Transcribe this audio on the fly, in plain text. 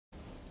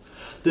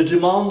The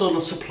demand on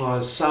a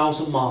supplier's sales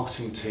and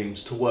marketing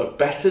teams to work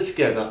better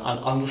together and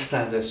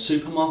understand their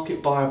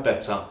supermarket buyer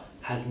better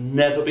has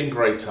never been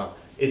greater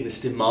in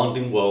this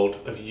demanding world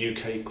of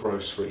UK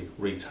grocery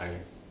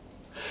retailing.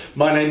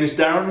 My name is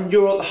Darren and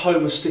you're at the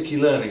home of Sticky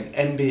Learning,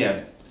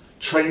 MBM,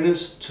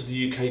 trainers to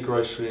the UK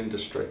grocery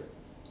industry.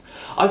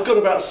 I've got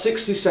about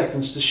 60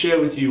 seconds to share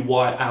with you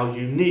why our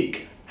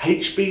unique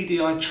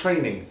HBDI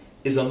training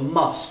is a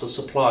must for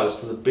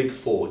suppliers to the big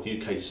four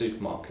UK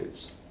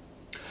supermarkets.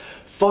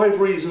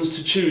 5 reasons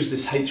to choose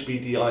this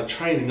HBDI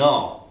training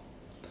are: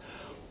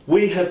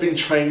 we have been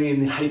training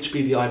in the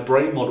HBDI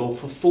brain model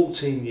for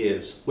 14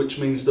 years, which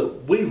means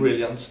that we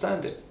really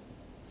understand it.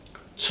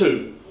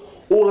 2,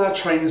 all our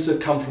trainers have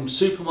come from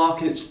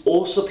supermarkets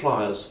or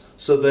suppliers,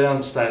 so they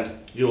understand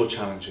your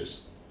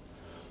challenges.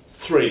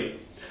 3,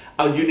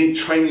 our unique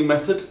training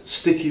method,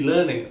 Sticky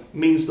Learning,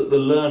 means that the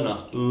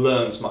learner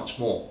learns much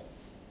more.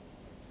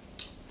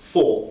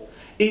 4,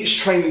 each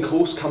training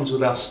course comes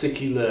with our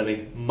Sticky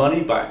Learning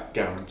money back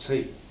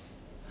guarantee.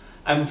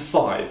 And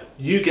 5,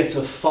 you get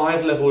a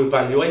 5-level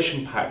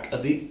evaluation pack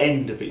at the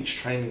end of each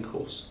training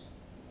course.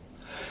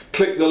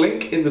 Click the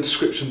link in the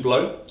description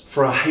below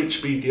for our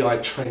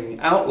HBDI training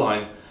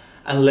outline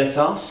and let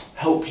us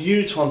help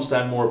you to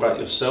understand more about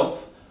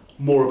yourself,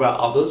 more about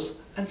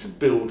others, and to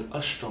build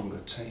a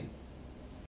stronger team.